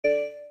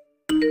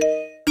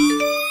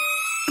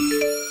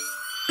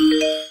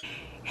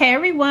Hey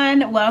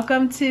everyone,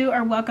 welcome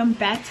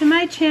back to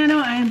my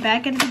channel. I am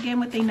back at it again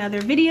with another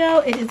video.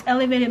 It is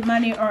Elevated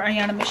Money or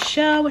Ayana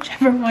Michelle,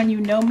 whichever one you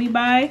know me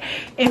by.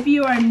 If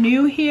you are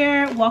new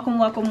here,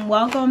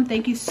 welcome.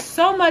 Thank you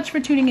so much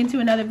for tuning into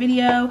another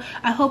video.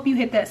 I hope you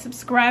hit that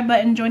subscribe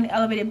button, join the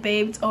Elevated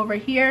Babes over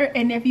here.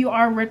 And if you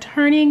are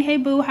returning, hey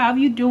boo, how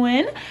you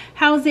doing?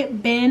 How's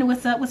it been?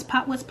 What's up? What's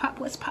poppington?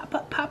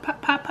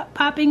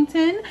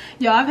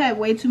 Y'all, I've had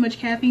way too much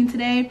caffeine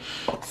today,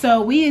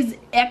 so we is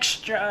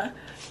extra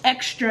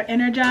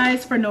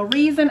energized for no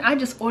reason. I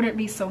just ordered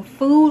me some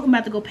food. I'm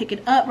about to go pick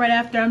it up right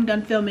after I'm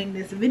done filming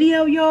this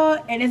video,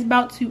 y'all, and it's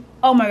about to,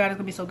 oh my god, it's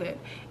gonna be so good.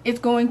 It's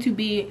going to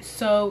be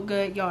so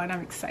good, y'all, and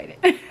I'm excited.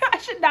 I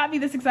should not be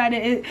this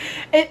excited.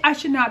 I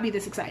should not be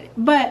this excited,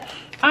 but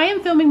I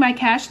am filming my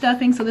cash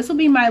stuffing, so this will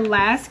be my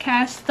last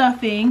cash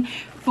stuffing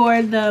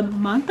for the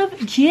month of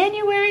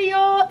January,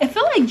 y'all. It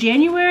felt like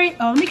January.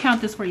 Oh, let me count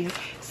this for you.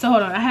 So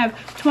hold on, I have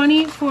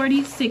 20,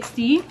 40,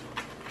 60,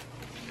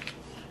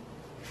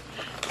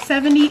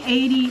 70,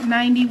 80,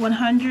 90,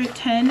 100,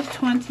 10,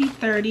 20,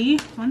 30,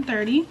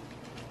 130,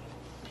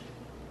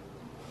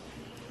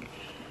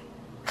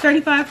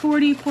 35,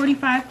 40,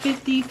 45,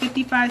 50,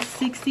 55,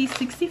 60,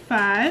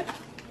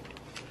 65,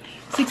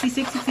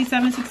 66,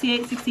 67,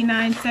 68,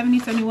 69, 70,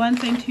 71,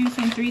 72,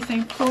 73,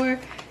 74,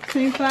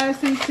 75,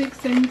 76,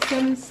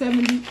 77,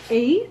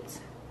 78.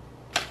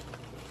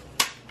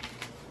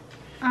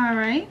 All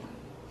right.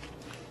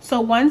 So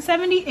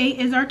 178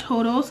 is our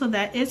total, so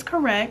that is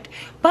correct.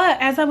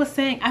 But as I was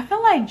saying, I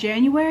feel like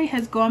January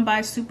has gone by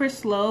super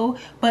slow,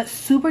 but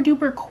super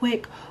duper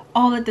quick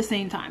all at the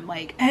same time.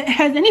 Like,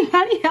 has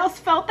anybody else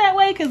felt that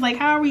way? Because like,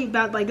 how are we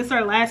about, like, this is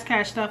our last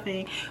cash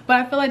stuffing, but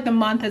I feel like the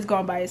month has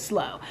gone by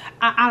slow.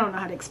 I don't know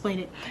how to explain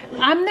it.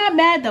 I'm not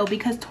mad though,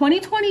 because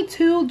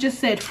 2022 just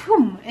said,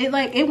 whew,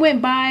 it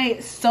went by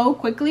so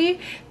quickly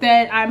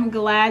that I'm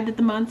glad that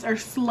the months are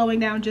slowing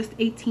down just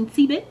 18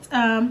 bits.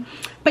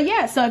 But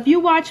yeah, so if you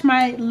watched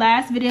my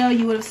last video,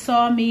 you would have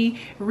saw me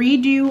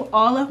redo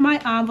all of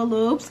my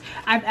envelopes.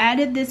 I've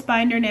added this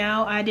binder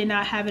now. I did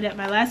not have it at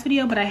my last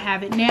video, but I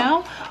have it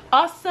now.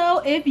 Also,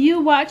 if you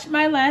watched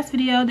my last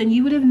video, then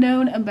you would have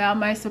known about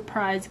my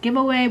surprise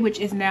giveaway, which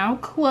is now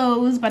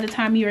closed by the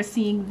time you are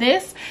seeing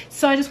this.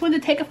 So I just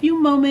wanted to take a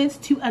few moments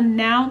to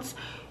announce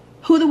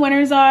who the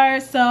winners are.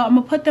 So I'm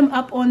gonna put them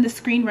up on the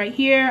screen right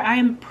here. I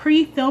am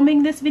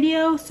pre-filming this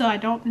video, so I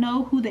don't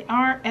know who they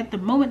are at the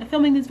moment of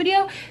filming this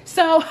video,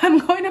 so I'm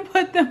going to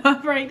put them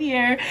up right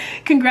here.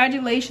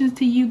 Congratulations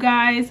to you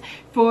guys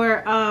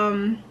for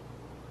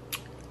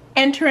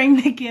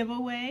entering the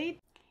giveaway.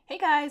 Hey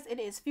guys, it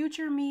is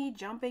future me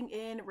jumping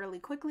in really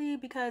quickly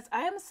because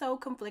I am so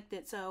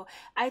conflicted. So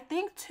I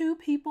think 2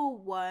 people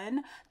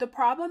won. The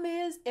problem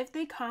is, if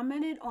they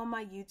commented on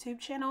my YouTube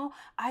channel,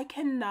 I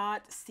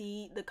cannot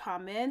see the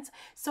comments.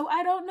 So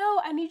I don't know.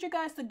 I need your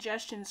guys'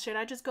 suggestions. Should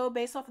I just go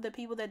based off of the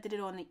people that did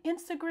it on the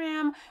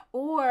Instagram,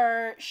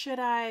 or should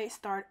I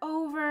start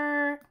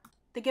over?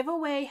 The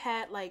giveaway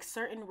had like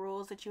certain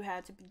rules that you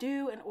had to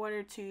do in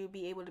order to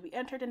be able to be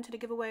entered into the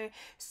giveaway.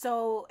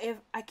 So if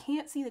I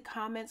can't see the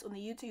comments on the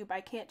YouTube,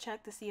 I can't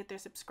check to see if they're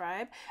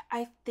subscribed.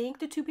 I think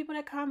the 2 people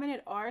that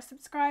commented are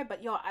subscribed,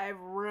 but y'all, I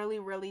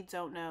really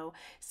don't know.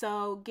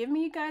 So give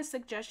me you guys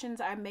suggestions.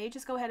 I may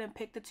just go ahead and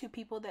pick the 2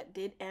 people that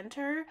did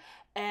enter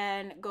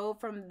and go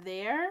from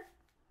there,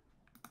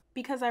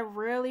 because I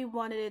really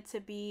wanted it to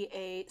be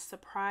a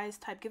surprise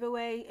type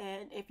giveaway.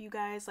 And if you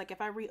guys, like,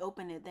 if I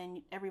reopen it,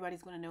 then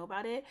everybody's going to know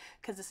about it,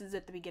 because this is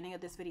at the beginning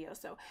of this video.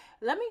 So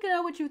let me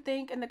know what you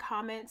think in the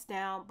comments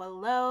down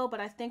below. But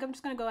I think I'm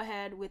just going to go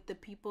ahead with the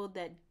people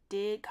that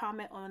did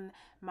comment on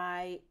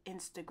my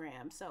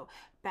Instagram. So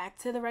back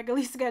to the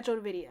regularly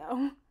scheduled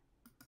video.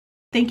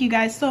 Thank you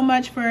guys so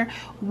much for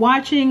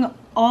watching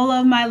all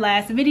of my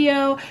last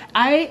video.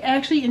 I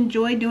actually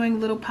enjoy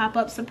doing little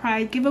pop-up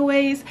surprise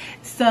giveaways,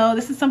 so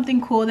this is something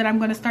cool that I'm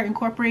going to start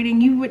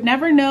incorporating. You would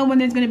never know when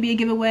there's going to be a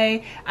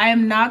giveaway. I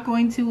am not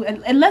going to,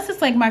 unless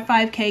it's like my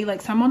 5K, like,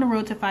 so I'm on the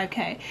road to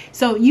 5K,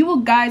 so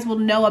guys will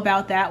know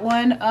about that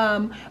one.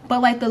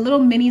 But like the little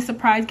mini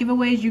surprise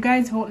giveaways, you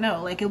guys won't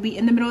know. Like, it'll be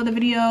in the middle of the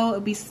video.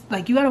 It'll be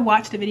like, you got to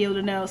watch the video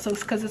to know. So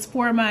it's because it's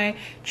for my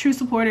true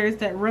supporters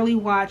that really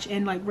watch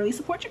and like really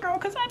support your girl,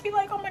 because I'd be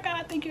like, oh my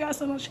god, thank you guys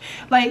so much.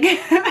 Like,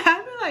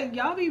 I'd be like,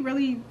 y'all be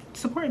really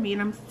supporting me,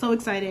 and I'm so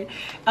excited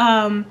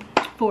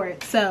for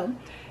it. So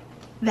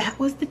that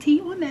was the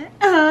tea on that.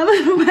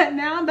 But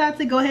now I'm about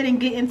to go ahead and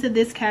get into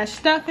this cash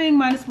stuffing.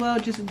 Might as well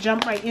just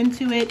jump right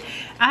into it.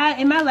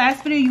 In my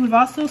last video, you have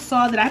also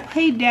saw that I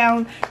paid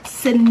down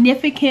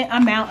significant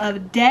amount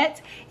of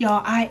debt,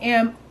 y'all.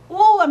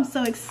 I'm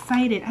so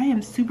excited. I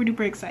am super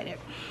duper excited.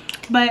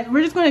 But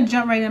we're just going to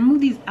jump right in.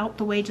 Move these out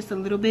the way just a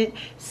little bit.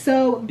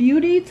 So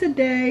Beauty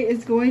today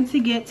is going to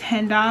get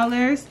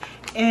 $10.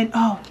 And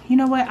oh, you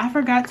know what? I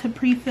forgot to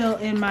pre-fill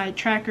in my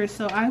tracker,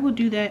 so I will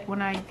do that when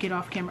I get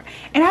off camera.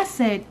 And I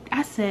said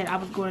I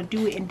was going to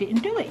do it and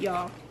didn't do it,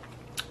 y'all.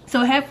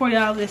 So it had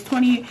 $40, there's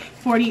 $20,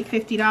 $40,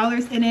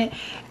 $50 in it.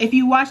 If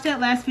you watched that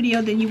last video,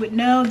 then you would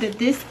know that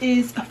this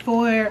is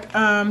for,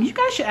 you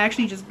guys should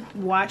actually just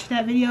watch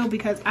that video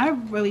because I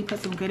really put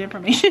some good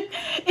information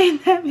in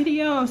that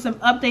video of some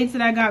updates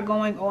that I got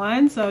going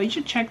on. So you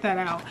should check that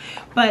out.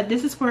 But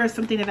this is for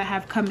something that I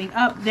have coming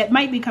up, that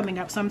might be coming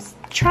up. So I'm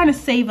trying to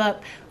save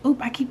up.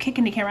 Oop, I keep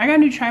kicking the camera. I got a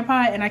new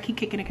tripod and I keep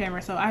kicking the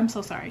camera, so I'm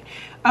so sorry.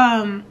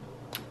 And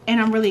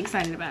I'm really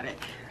excited about it.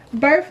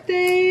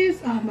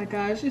 Birthdays, oh my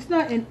gosh, it's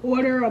not in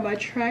order on my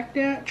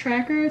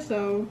tracker,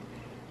 so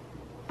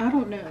I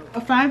don't know.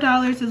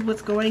 $5 is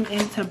what's going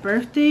into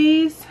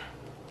birthdays.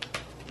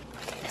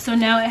 So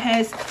now it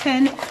has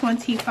 $10,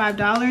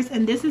 $25,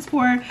 and this is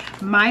for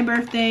my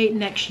birthday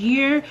next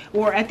year,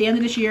 or at the end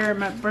of this year.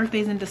 My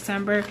birthday's in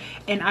December,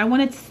 and I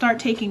wanted to start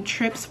taking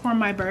trips for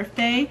my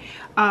birthday.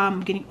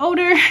 Getting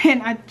older,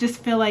 and I just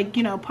feel like,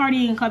 you know,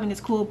 partying and clubbing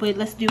is cool, but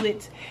let's do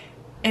it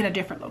in a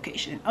different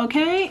location,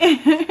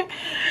 okay?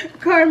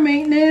 Car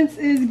maintenance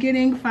is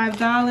getting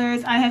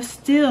 $5. I have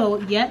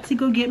still yet to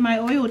go get my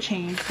oil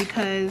changed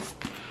because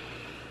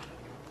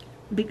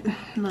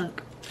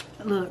look,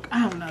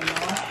 I don't know,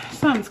 y'all.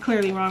 Something's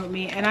clearly wrong with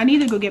me, and I need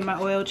to go get my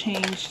oil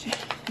changed.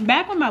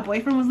 Back when my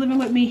boyfriend was living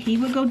with me, he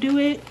would go do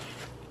it,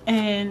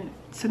 and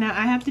so now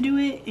I have to do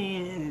it,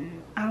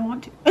 and I don't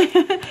want to.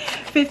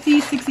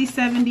 $50, $60,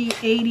 $70,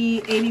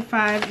 $80,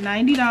 $85,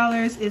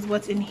 $90 is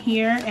what's in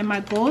here, and my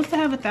goal is to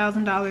have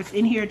 $1,000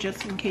 in here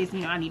just in case,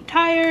 you know, I need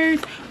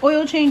tires,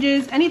 oil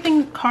changes,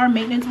 anything car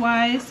maintenance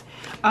wise.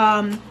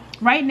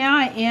 Right now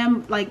I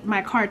am, like,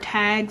 my car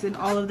tags and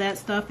all of that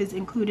stuff is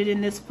included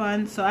in this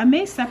fund, so I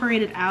may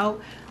separate it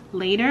out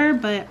later,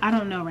 but I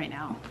don't know right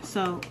now.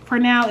 So for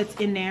now it's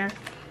in there.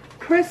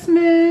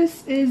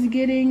 Christmas is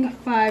getting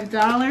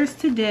 $5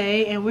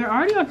 today, and we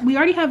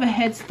already have a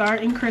head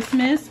start in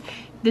Christmas.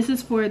 This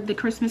is for the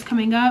Christmas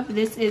coming up.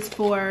 This is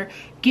for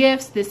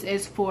gifts. This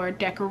is for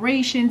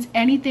decorations,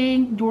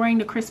 anything during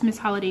the Christmas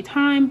holiday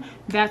time.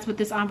 That's what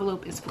this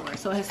envelope is for.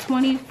 So it has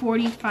 $20,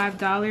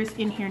 $45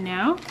 in here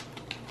now.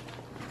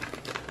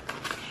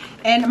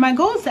 And my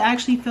goal is to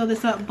actually fill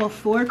this up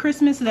before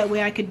Christmas, so that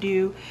way I could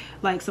do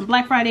like some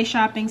Black Friday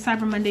shopping,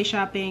 Cyber Monday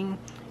shopping,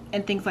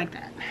 and things like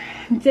that.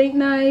 Date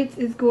nights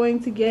is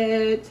going to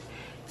get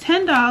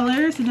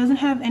 $10. It doesn't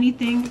have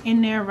anything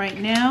in there right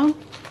now.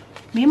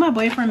 Me and my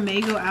boyfriend may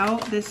go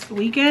out this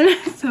weekend,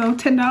 so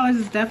 $10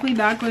 is definitely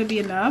not going to be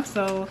enough,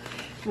 so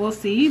we'll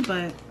see.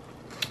 But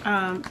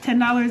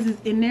 $10 is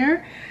in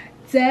there.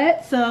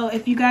 Debt, so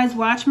if you guys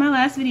watched my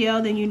last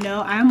video, then you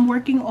know I'm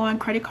working on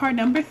credit card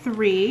number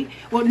 3,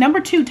 well,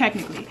 number 2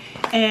 technically,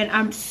 and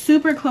I'm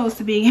super close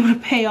to being able to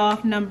pay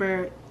off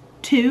number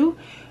 2.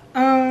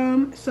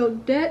 So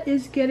debt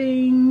is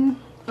getting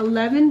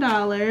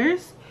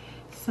 $11,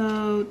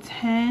 so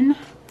 10,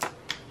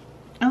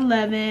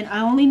 11. I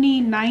only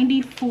need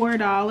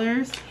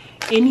 $94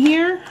 in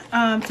here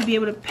to be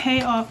able to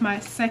pay off my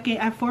second.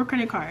 I have 4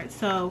 credit cards,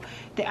 so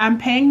I'm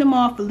paying them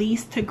off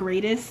least to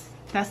greatest.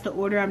 That's the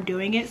order I'm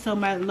doing it. So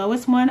my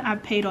lowest one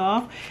I've paid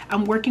off.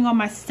 I'm working on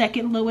my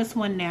second lowest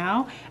one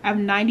now. I have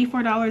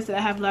 $94 that I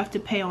have left to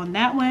pay on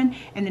that one,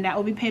 and then that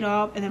will be paid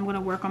off, and then I'm going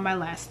to work on my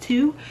last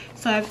 2.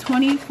 So I have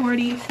 $20,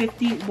 $40,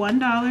 $50,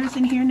 $1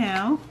 in here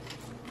now.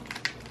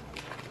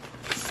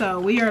 So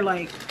we are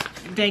like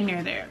dang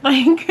near there.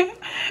 Like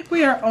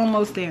we are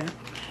almost there.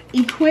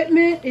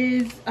 Equipment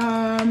is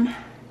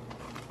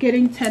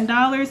getting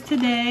 $10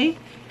 today.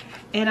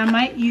 And I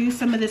might use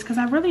some of this because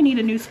I really need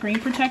a new screen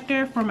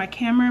protector for my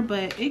camera,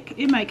 but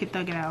it might get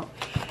dug out.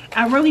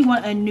 I really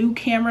want a new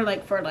camera,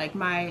 like for like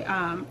my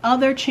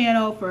other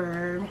channel,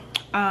 for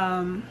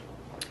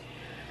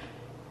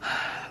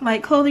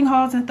like clothing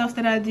hauls and stuff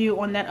that I do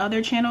on that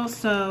other channel.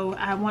 So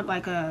I want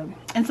like and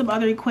some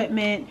other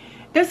equipment.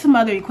 There's some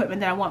other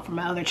equipment that I want for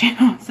my other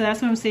channel. So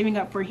that's what I'm saving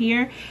up for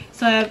here.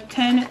 So I have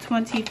 10,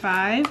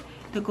 25.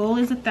 The goal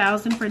is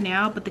 1,000 for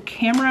now, but the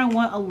camera I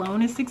want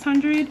alone is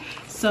 600,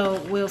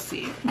 so we'll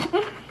see.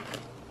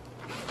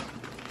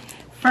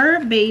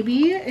 Fur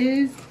Baby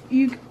is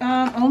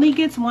only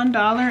gets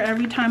 $1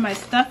 every time I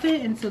stuff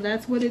it, and so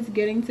that's what it's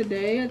getting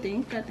today. I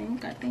think.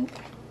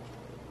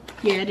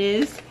 Yeah, it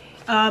is.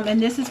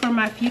 And this is for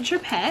my future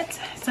pet.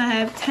 So I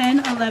have $10,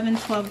 $11,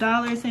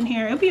 $12 in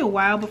here. It'll be a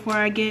while before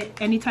I get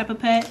any type of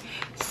pet,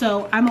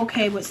 so I'm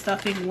okay with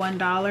stuffing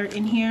 $1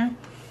 in here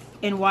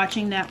and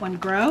watching that one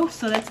grow.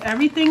 So that's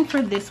everything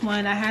for this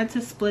one. I had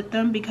to split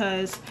them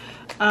because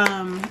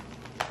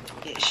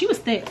she was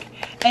thick,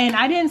 and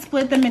I didn't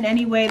split them in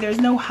any way.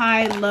 There's no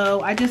high, low.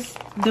 I just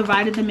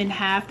divided them in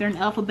half. They're in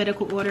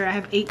alphabetical order. I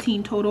have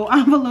 18 total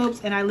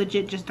envelopes, and I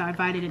legit just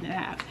divided it in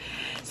half.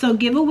 So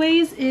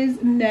giveaways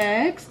is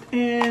next,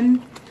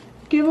 and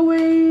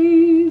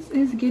giveaways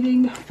is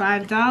getting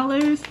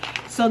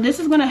 $5. So this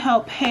is going to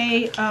help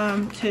pay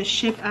to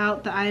ship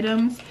out the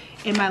items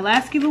in my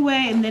last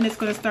giveaway, and then it's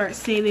going to start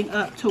saving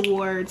up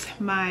towards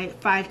my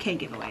 5K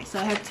giveaway. So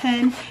I have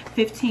 $10,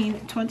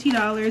 $15,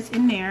 $20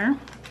 in there.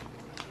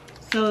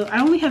 So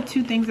I only have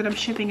 2 things that I'm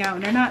shipping out,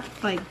 and they're not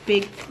like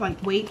big,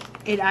 like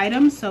weighted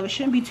items, so it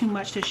shouldn't be too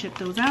much to ship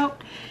those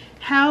out.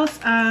 House,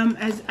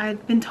 as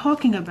I've been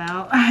talking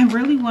about, I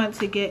really want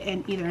to get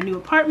in either a new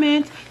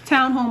apartment,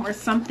 townhome, or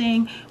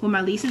something when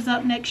my lease is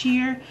up next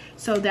year.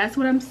 So that's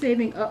what I'm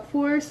saving up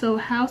for. So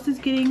house is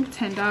getting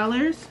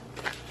 $10.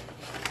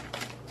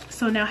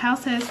 So now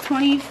house has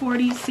 $20,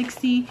 $40,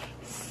 $60,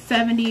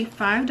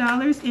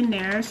 $75 in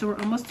there. So we're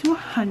almost to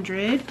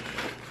 $100.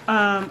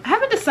 I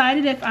haven't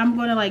decided if I'm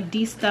going to like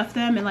de-stuff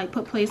them and like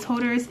put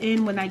placeholders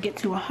in when I get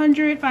to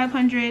 100,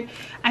 500.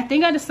 I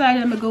think I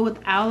decided I'm gonna go with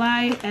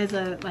Ally as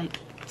a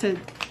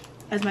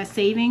as my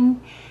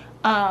saving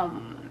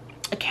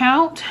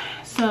account.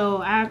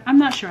 So I'm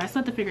not sure. I still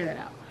have to figure that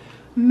out.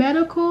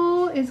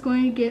 Medical is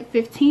going to get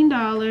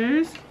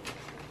 $15.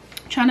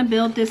 Trying to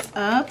build this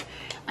up.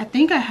 I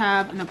think I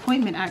have an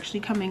appointment actually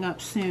coming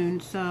up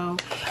soon. So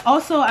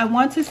also I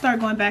want to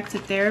start going back to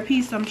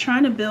therapy, so I'm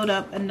trying to build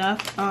up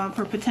enough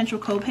for potential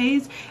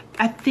copays.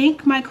 I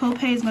think my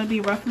copay is going to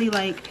be roughly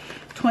like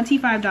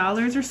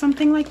 $25 or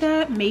something like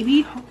that,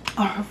 maybe,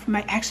 or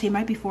actually it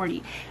might be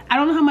 40. I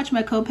don't know how much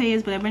my copay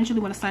is, but I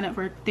eventually want to sign up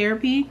for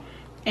therapy,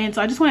 and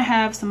so I just want to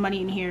have some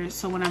money in here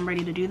so when I'm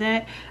ready to do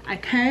that I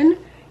can.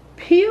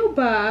 P.O.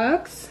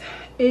 Box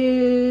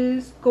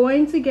is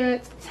going to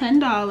get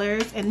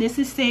 $10, and this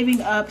is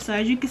saving up. So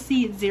as you can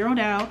see, it's zeroed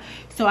out.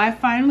 So I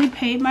finally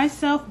paid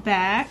myself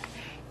back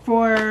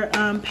for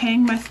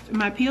paying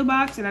my P.O.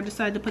 Box, and I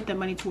decided to put that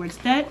money towards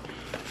debt.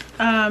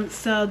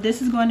 So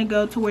this is going to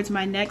go towards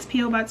my next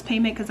P.O. Box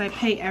payment because I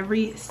pay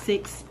every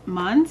 6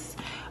 months.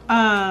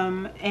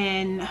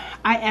 And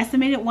I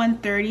estimated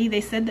 $130.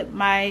 They said that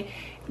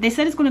they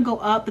said it's going to go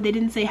up, but they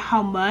didn't say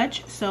how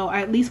much. So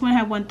I at least want to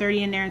have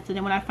 $130 in there. And so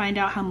then when I find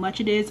out how much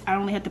it is, I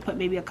only have to put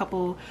maybe a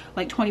couple,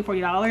 like $20,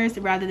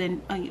 $40 rather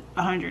than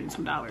 $100 and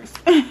some dollars.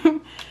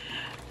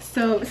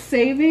 So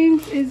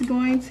savings is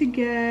going to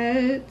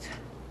get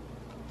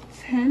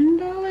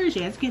 $10.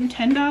 Yeah, it's getting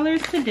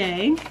 $10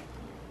 today.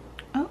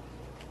 Oh,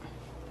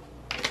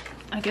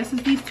 I guess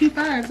it's these 2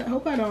 5s. I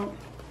hope I don't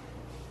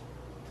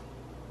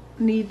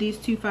need these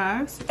 2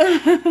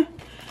 5s.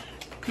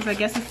 Because I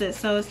guess it's this.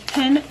 So it's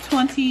 10,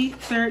 20,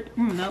 30,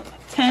 nope.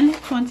 10,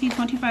 20,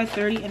 25,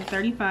 30, and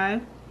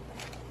 35.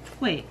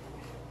 Wait.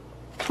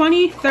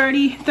 20,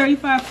 30,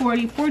 35,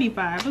 40,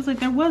 45. I was like,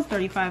 there was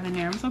 35 in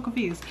there. I'm so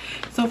confused.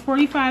 So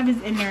 45 is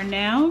in there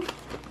now.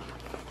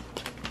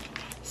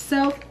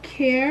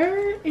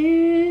 Self-care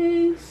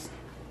is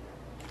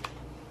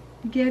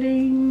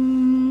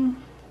getting...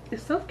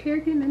 Is self-care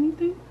getting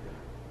anything?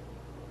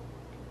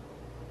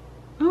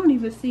 I don't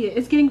even see it.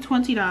 It's getting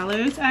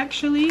 $20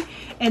 actually,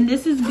 and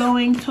this is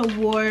going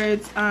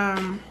towards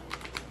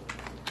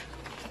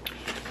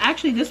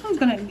actually this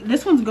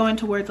one's going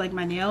towards like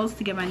my nails,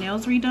 to get my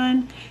nails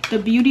redone. The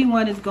beauty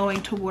one is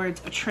going towards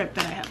a trip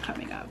that I have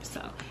coming up.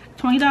 So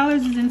 $20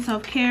 is in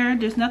self-care.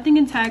 There's nothing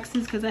in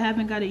taxes because I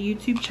haven't got a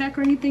YouTube check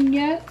or anything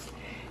yet.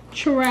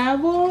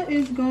 Travel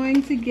is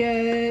going to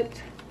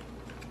get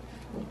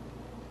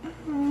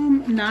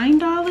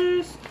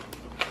 $9.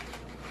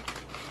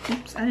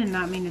 Oops, I did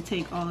not mean to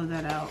take all of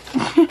that out.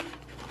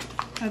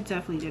 I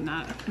definitely did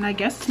not. And I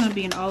guess it's going to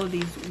be in all of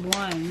these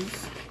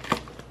ones.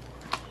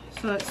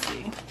 So let's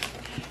see.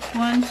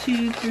 1,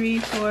 2, 3,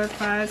 4,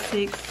 5,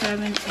 6,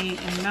 7,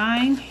 8, and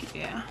 9.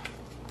 Yeah.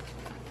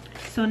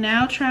 So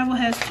now travel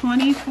has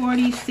 20,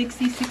 40,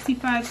 60,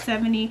 65,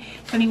 70,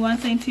 71,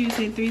 72,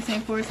 73,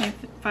 74,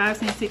 75,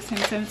 76,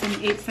 77,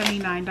 78,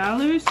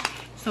 $79.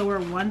 So we're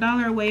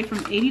 $1 away from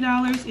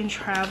 $80 in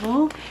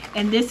travel,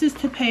 and this is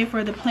to pay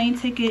for the plane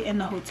ticket and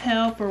the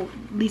hotel for at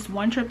least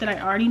one trip that I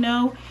already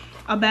know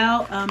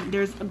about.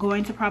 There's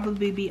going to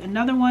probably be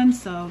another one,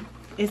 so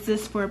it's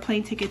just for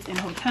plane tickets and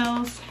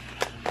hotels.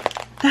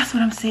 That's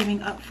what I'm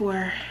saving up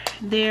for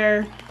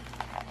there.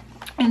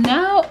 And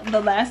now the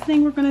last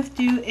thing we're gonna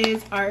do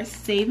is our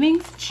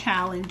savings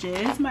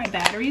challenges. My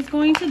battery is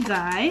going to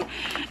die,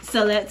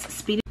 so let's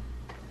speed it.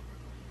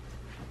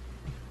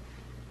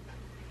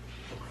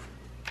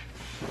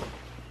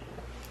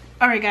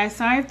 Alright guys,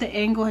 sorry if the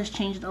angle has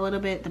changed a little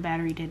bit. The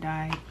battery did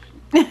die.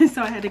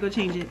 So I had to go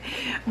change it.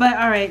 But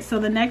alright, so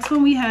the next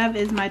one we have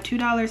is my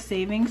 $2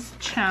 savings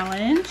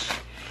challenge.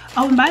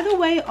 Oh, and by the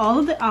way, all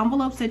of the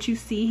envelopes that you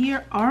see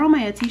here are on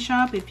my Etsy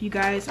shop. If you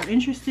guys are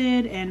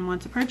interested and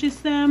want to purchase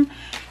them,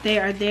 they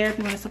are there if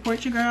you want to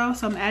support your girl.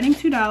 So I'm adding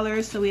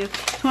 $2. So we have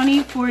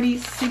 20, 40,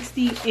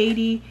 60,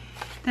 80.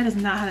 That is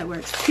not how that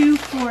works. 2,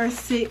 4,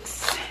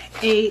 6,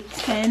 8,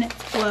 10,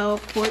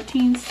 12,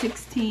 14,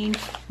 16.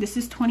 This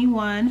is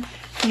 21,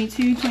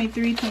 22,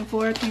 23,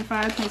 24,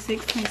 25,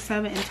 26,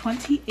 27, and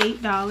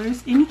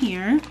 $28 in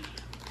here.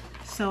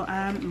 So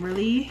I'm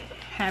really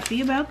happy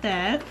about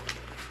that.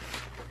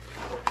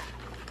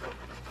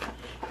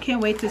 Can't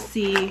wait to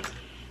see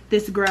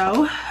this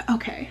grow.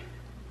 Okay.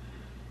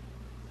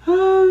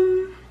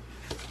 I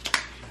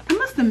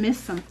must have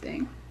missed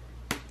something.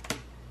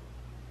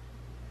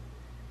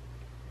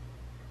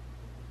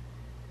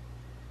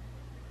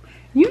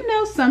 You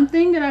know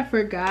something that I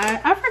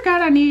forgot? I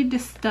forgot I needed to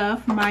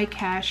stuff my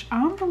cash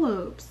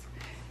envelopes.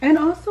 And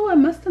also I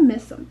must have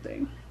missed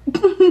something.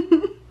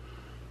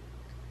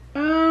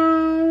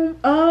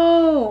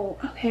 Oh,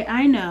 Okay,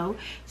 I know.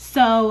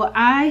 So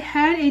I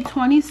had a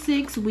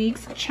 26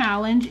 weeks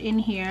challenge in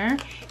here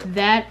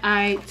that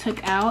I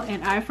took out,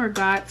 and I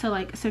forgot to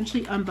like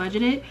essentially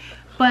unbudget it.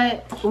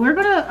 But we're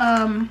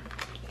gonna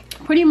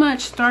pretty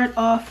much start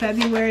off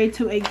February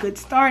to a good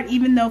start,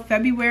 even though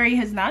February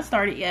has not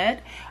started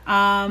yet.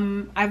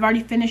 I've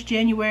already finished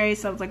January,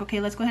 so I was like, okay,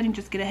 let's go ahead and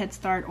just get a head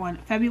start on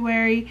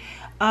February.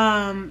 So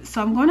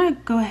I'm gonna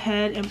go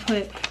ahead and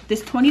put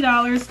this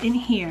 $20 in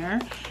here,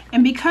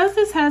 and because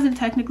this hasn't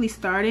technically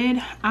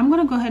started, I'm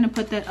gonna go ahead and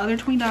put that other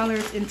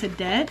 $20 into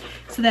debt,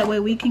 so that way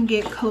we can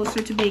get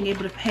closer to being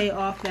able to pay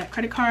off that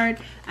credit card.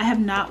 I have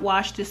not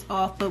washed this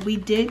off, but we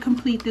did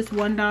complete this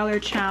 $1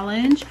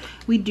 challenge.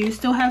 We do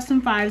still have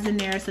some 5s in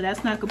there, so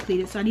that's not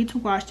completed, so I need to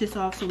wash this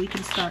off so we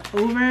can start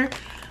over.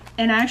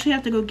 And I actually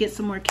have to go get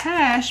some more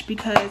cash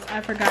because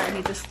I forgot I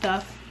need to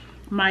stuff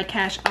my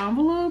cash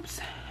envelopes.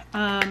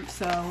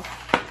 So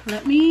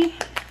let me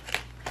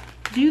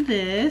do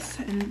this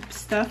and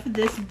stuff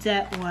this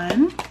debt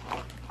one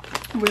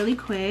really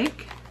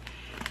quick.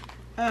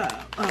 Oh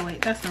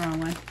wait, that's the wrong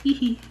one.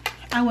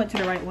 I went to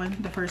the right one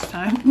the first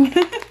time.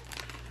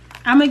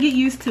 I'm gonna get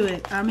used to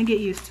it.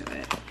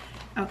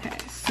 Okay,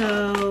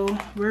 so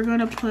we're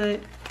gonna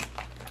put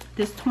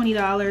this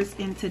 $20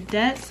 into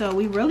debt. So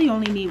we really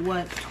only need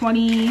what,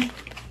 $23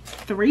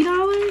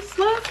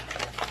 left?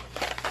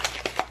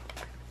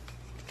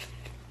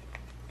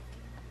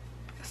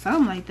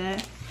 Something like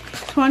that.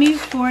 20,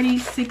 40,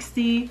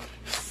 60,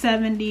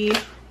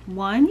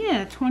 71.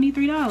 Yeah,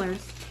 $23.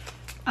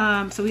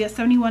 So we got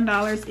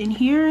 $71 in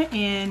here,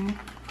 and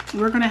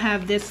we're gonna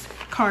have this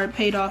card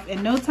paid off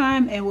in no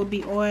time, and we'll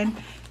be on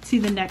to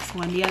the next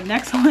one. Yeah,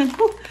 next one,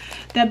 whew,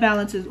 that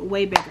balance is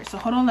way bigger. So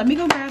hold on, let me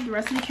go grab the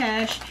rest of the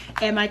cash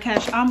and my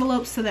cash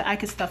envelopes so that I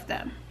can stuff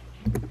them.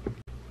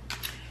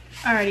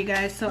 Alrighty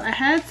guys, so I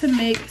had to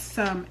make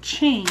some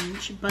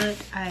change, but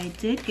I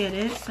did get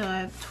it. So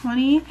I have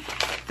 20,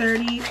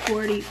 30,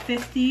 40,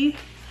 50,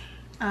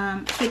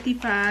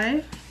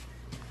 55,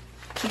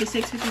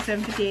 56,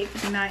 57, 58,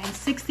 59, and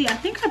 60. I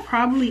think I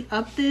probably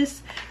upped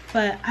this,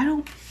 but I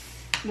don't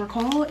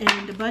recall,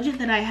 and the budget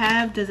that I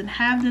have doesn't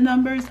have the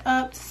numbers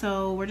up,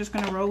 so we're just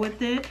gonna roll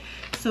with it.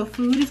 So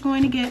food is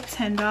going to get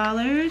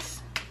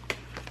 $10.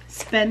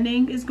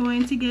 Spending is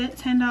going to get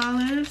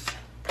 $10.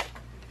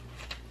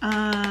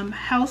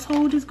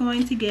 Household is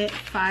going to get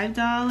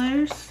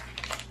 $5.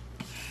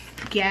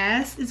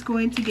 Gas is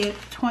going to get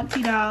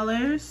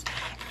 $20.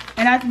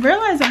 And I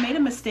realized I made a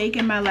mistake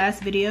in my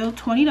last video.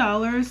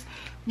 $20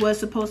 was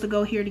supposed to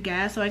go here to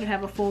gas so I could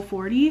have a full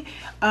 40,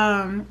 but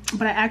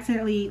I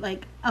accidentally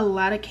like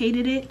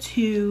allocated it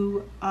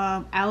to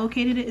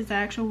allocated it is the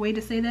actual way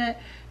to say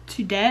that,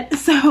 to debt.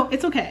 So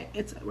it's okay,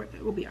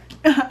 we'll be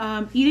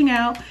alright. Eating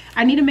out,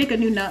 I need to make a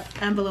new nut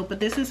envelope, but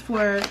this is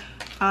for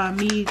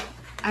me.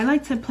 I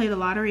like to play the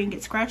lottery and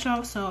get scratch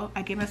off, so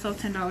I gave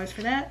myself $10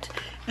 for that.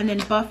 And then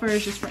buffer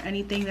is just for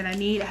anything that I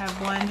need. I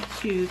have 1,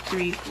 2,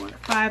 3, 4,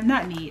 5,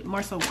 not need,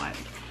 more so 1.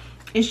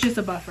 It's just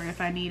a buffer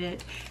if I need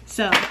it.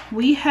 So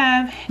we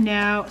have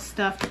now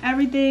stuffed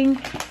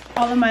everything.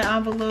 All of my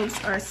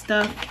envelopes are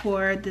stuffed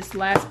for this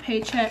last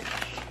paycheck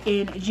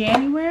in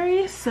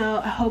January.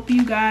 So I hope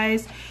you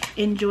guys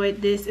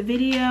enjoyed this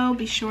video.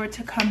 Be sure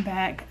to come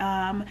back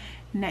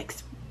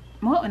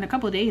in a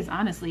couple of days,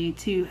 honestly,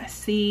 to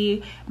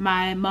see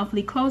my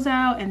monthly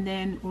closeout, and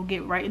then we'll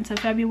get right into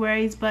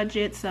February's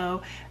budget.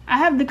 So I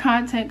have the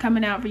content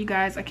coming out for you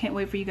guys. I can't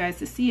wait for you guys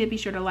to see it. Be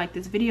sure to like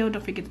this video.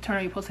 Don't forget to turn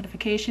on your post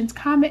notifications.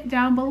 Comment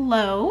down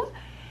below,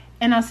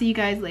 and I'll see you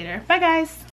guys later. Bye guys.